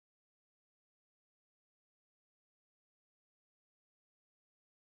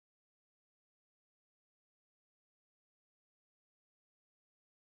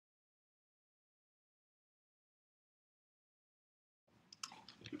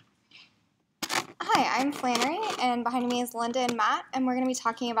Hi, I'm Flannery, and behind me is Linda and Matt, and we're going to be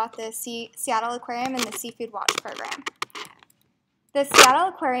talking about the Seattle Aquarium and the Seafood Watch program. The Seattle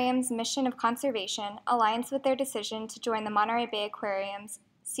Aquarium's mission of conservation aligns with their decision to join the Monterey Bay Aquarium's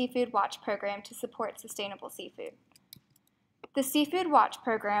Seafood Watch program to support sustainable seafood. The Seafood Watch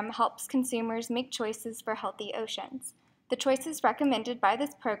program helps consumers make choices for healthy oceans. The choices recommended by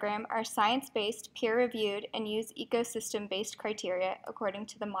this program are science-based, peer-reviewed, and use ecosystem-based criteria according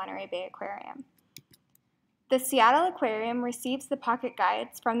to the Monterey Bay Aquarium. The Seattle Aquarium receives the pocket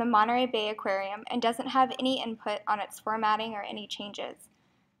guides from the Monterey Bay Aquarium and doesn't have any input on its formatting or any changes.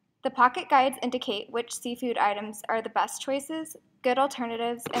 The pocket guides indicate which seafood items are the best choices, good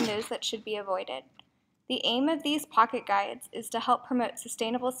alternatives, and those that should be avoided. The aim of these pocket guides is to help promote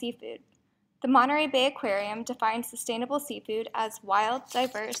sustainable seafood. The Monterey Bay Aquarium defines sustainable seafood as wild,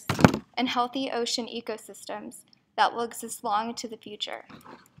 diverse, and healthy ocean ecosystems that will exist long into the future.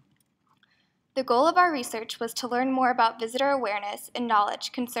 The goal of our research was to learn more about visitor awareness and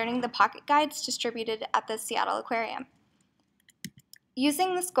knowledge concerning the pocket guides distributed at the Seattle Aquarium.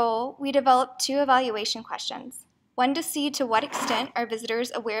 Using this goal, we developed 2 evaluation questions, one to see to what extent are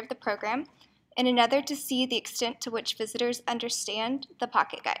visitors aware of the program, and another to see the extent to which visitors understand the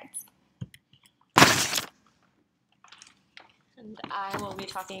pocket guides. And I will be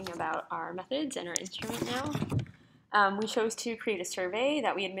talking about our methods and our instrument now. We chose to create a survey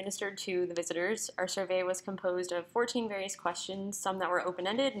that we administered to the visitors. Our survey was composed of 14 various questions, some that were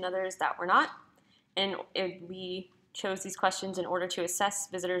open-ended and others that were not. And we chose these questions in order to assess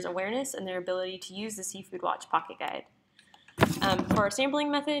visitors' awareness and their ability to use the Seafood Watch Pocket Guide. For our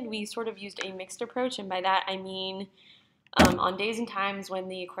sampling method, we sort of used a mixed approach, and by that I mean on days and times when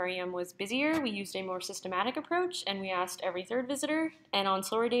the aquarium was busier, we used a more systematic approach and we asked every 3rd visitor, and on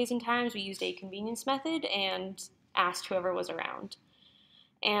slower days and times we used a convenience method and asked whoever was around.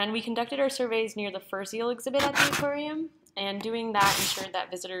 And we conducted our surveys near the fur seal exhibit at the aquarium, and doing that ensured that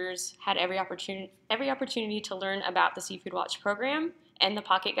visitors had every opportunity to learn about the Seafood Watch program and the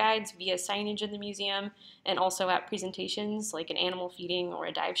pocket guides via signage in the museum and also at presentations like an animal feeding or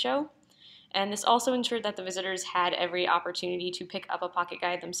a dive show. And this also ensured that the visitors had every opportunity to pick up a pocket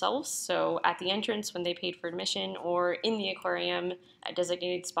guide themselves, so at the entrance when they paid for admission or in the aquarium at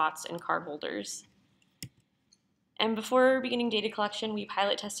designated spots and card holders. And before beginning data collection, we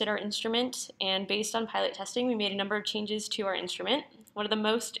pilot tested our instrument, and based on pilot testing, we made a number of changes to our instrument. One of the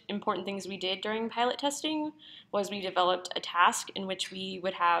most important things we did during pilot testing was we developed a task in which we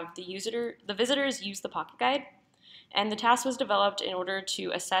would have the visitors use the pocket guide. And the task was developed in order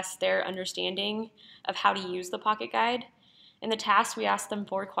to assess their understanding of how to use the pocket guide. In the task, we asked them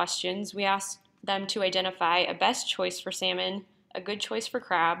 4 questions. We asked them to identify a best choice for salmon, a good choice for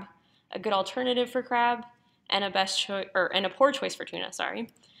crab, a good alternative for crab, and a poor choice for tuna.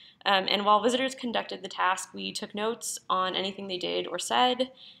 And while visitors conducted the task, we took notes on anything they did or said,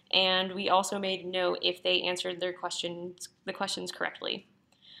 and we also made note if they answered the questions correctly.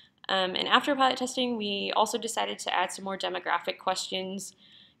 And after pilot testing, we also decided to add some more demographic questions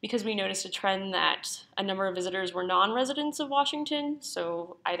because we noticed a trend that a number of visitors were non-residents of Washington,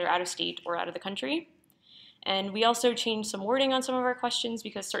 so either out of state or out of the country. And we also changed some wording on some of our questions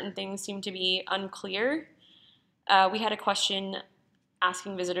because certain things seemed to be unclear. We had a question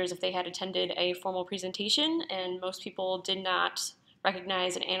asking visitors if they had attended a formal presentation, and most people did not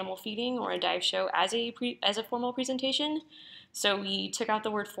recognize an animal feeding or a dive show as a formal presentation. So we took out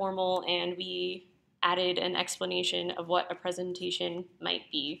the word formal and we added an explanation of what a presentation might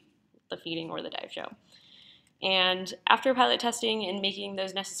be, the feeding or the dive show. And after pilot testing and making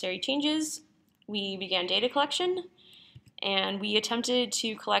those necessary changes, we began data collection, and we attempted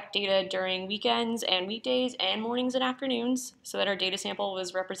to collect data during weekends and weekdays and mornings and afternoons so that our data sample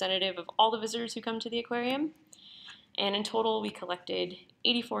was representative of all the visitors who come to the aquarium. And in total, we collected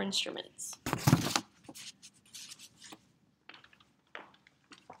 84 instruments.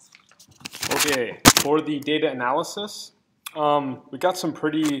 Okay, for the data analysis, we got some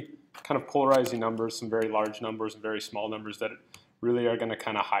pretty kind of polarizing numbers, some very large numbers and very small numbers that really are going to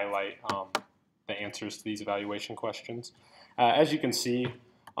kind of highlight the answers to these evaluation questions. As you can see,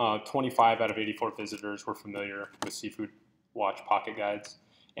 25 out of 84 visitors were familiar with Seafood Watch pocket guides.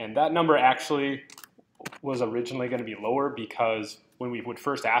 And that number actually was originally going to be lower because when we would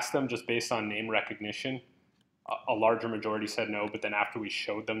first ask them just based on name recognition, a larger majority said no, but then after we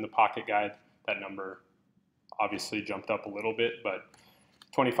showed them the pocket guide, that number obviously jumped up a little bit, but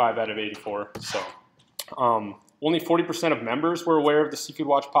 25 out of 84. So only 40% of members were aware of the Seafood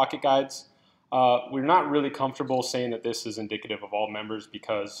Watch pocket guides. We're not really comfortable saying that this is indicative of all members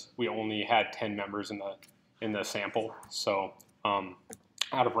because we only had 10 members in the sample. So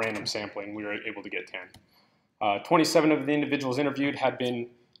out of random sampling, we were able to get 10. 27 of the individuals interviewed had been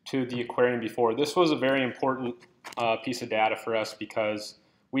to the aquarium before. This was a very important piece of data for us because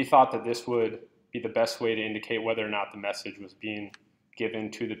we thought that this would be the best way to indicate whether or not the message was being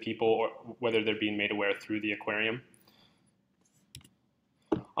given to the people or whether they're being made aware through the aquarium.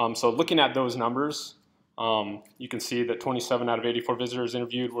 So looking at those numbers, you can see that 27 out of 84 visitors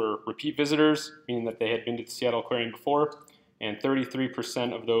interviewed were repeat visitors, meaning that they had been to the Seattle Aquarium before, and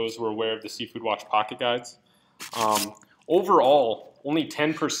 33% of those were aware of the Seafood Watch pocket guides. Overall, only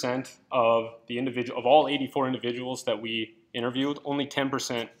 10% of all 84 individuals that we interviewed, only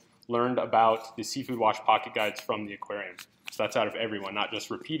 10% learned about the Seafood Watch pocket guides from the aquarium. So that's out of everyone, not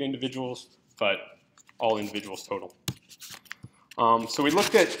just repeat individuals, but all individuals total. So we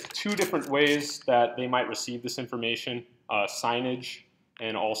looked at two different ways that they might receive this information, signage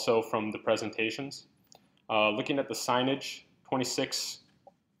and also from the presentations. Looking at the signage,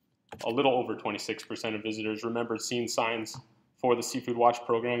 a little over 26% of visitors remembered seeing signs for the Seafood Watch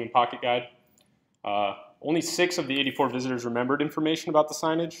program and pocket guide. Only 6 of the 84 visitors remembered information about the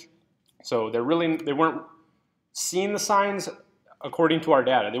signage. So they weren't seeing the signs according to our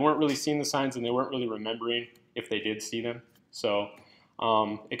data. They weren't really seeing the signs and they weren't really remembering if they did see them. So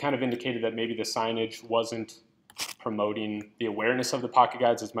it kind of indicated that maybe the signage wasn't promoting the awareness of the pocket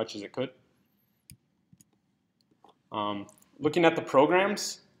guides as much as it could. Looking at the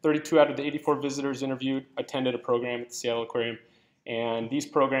programs, 32 out of the 84 visitors interviewed attended a program at the Seattle Aquarium, and these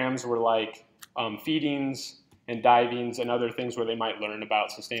programs were like feedings and divings and other things where they might learn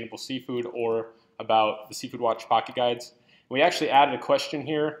about sustainable seafood or about the Seafood Watch pocket guides. We actually added a question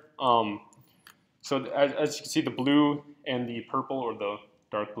here. So as you can see, the blue and the purple, or the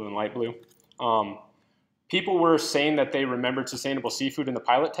dark blue and light blue, people were saying that they remembered sustainable seafood in the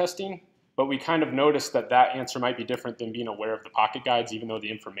pilot testing, but we kind of noticed that that answer might be different than being aware of the pocket guides, even though the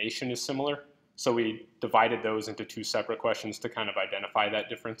information is similar. So we divided those into 2 separate questions to kind of identify that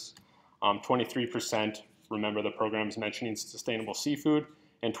difference. 23% remember the programs mentioning sustainable seafood,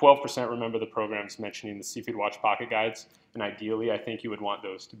 and 12% remember the programs mentioning the Seafood Watch pocket guides. And ideally, I think you would want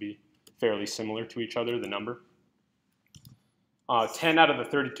those to be fairly similar to each other, the number. 10 out of the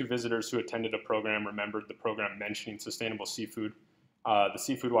 32 visitors who attended a program remembered the program mentioning sustainable seafood, the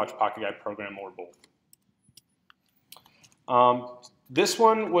Seafood Watch pocket guide program, or both. This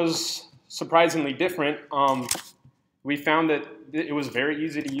one was surprisingly different. We found that it was very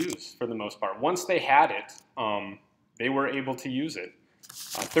easy to use for the most part. Once they had it, they were able to use it.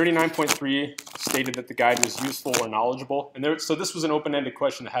 39.3 stated that the guide was useful or knowledgeable. And so this was an open-ended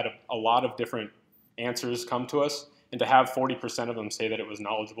question that had a lot of different answers come to us. And to have 40% of them say that it was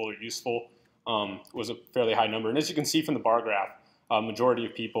knowledgeable or useful was a fairly high number. And as you can see from the bar graph, a majority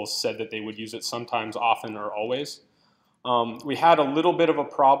of people said that they would use it sometimes, often, or always. We had a little bit of a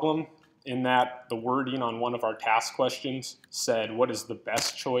problem in that the wording on one of our task questions said, what is the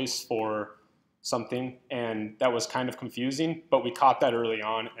best choice for something? And that was kind of confusing, but we caught that early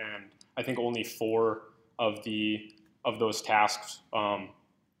on, and I think only 4 of those tasks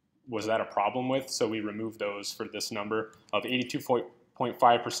was that a problem with, so we removed those for this number of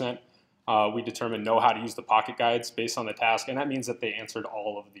 82.5%. We determined know how to use the pocket guides based on the task, and that means that they answered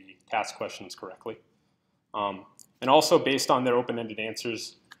all of the task questions correctly. And also based on their open-ended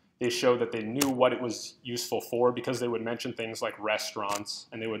answers, they showed that they knew what it was useful for, because they would mention things like restaurants,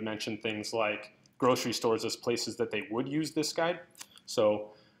 and they would mention things like grocery stores as places that they would use this guide.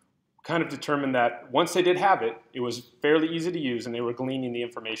 So kind of determined that once they did have it, it was fairly easy to use, and they were gleaning the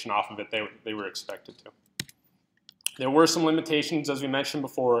information off of it they were expected to. There were some limitations, as we mentioned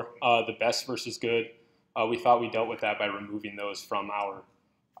before, the best versus good. We thought we dealt with that by removing those from our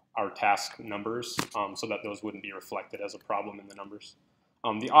task numbers so that those wouldn't be reflected as a problem in the numbers.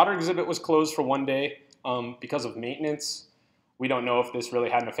 The otter exhibit was closed for 1 day because of maintenance. We don't know if this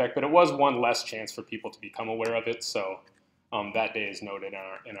really had an effect, but it was one less chance for people to become aware of it, so that day is noted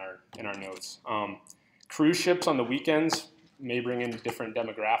in our notes. Cruise ships on the weekends may bring in different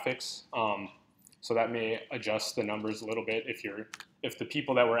demographics, so that may adjust the numbers a little bit if the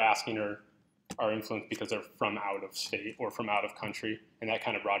people that we're asking are influenced because they're from out of state or from out of country, and that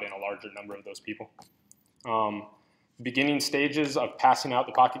kind of brought in a larger number of those people. Beginning stages of passing out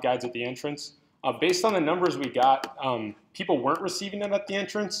the pocket guides at the entrance. Based on the numbers we got, people weren't receiving them at the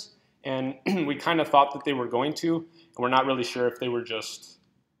entrance, and we kind of thought that they were going to, and we're not really sure if they were just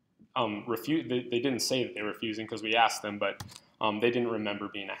they didn't say that they were refusing because we asked them, but they didn't remember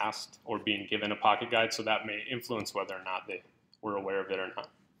being asked or being given a pocket guide, so that may influence whether or not they were aware of it or not.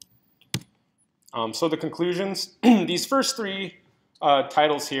 So the conclusions, these first 3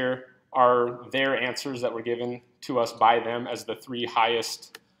 titles here are their answers that were given to us by them as the 3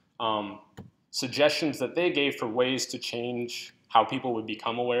 highest suggestions that they gave for ways to change how people would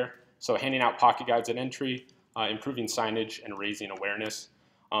become aware. So handing out pocket guides at entry, improving signage, and raising awareness.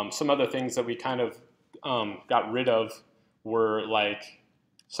 Some other things that we kind of got rid of were like,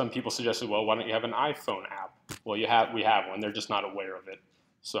 some people suggested, well, why don't you have an iPhone app? Well, we have one. They're just not aware of it.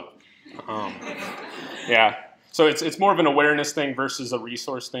 So, yeah. So it's more of an awareness thing versus a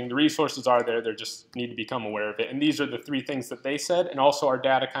resource thing. The resources are there. They just need to become aware of it. And these are the 3 things that they said. And also our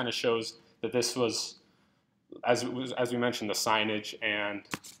data kind of shows that this was, as we mentioned, the signage and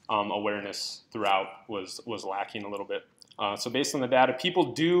awareness throughout was lacking a little bit. So based on the data,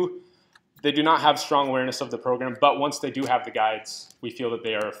 people do not have strong awareness of the program, but once they do have the guides, we feel that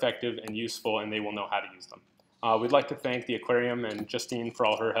they are effective and useful and they will know how to use them. We'd like to thank the Aquarium and Justine for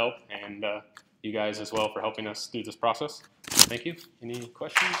all her help, and you guys as well for helping us through this process. Thank you. Any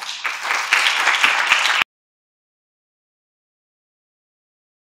questions?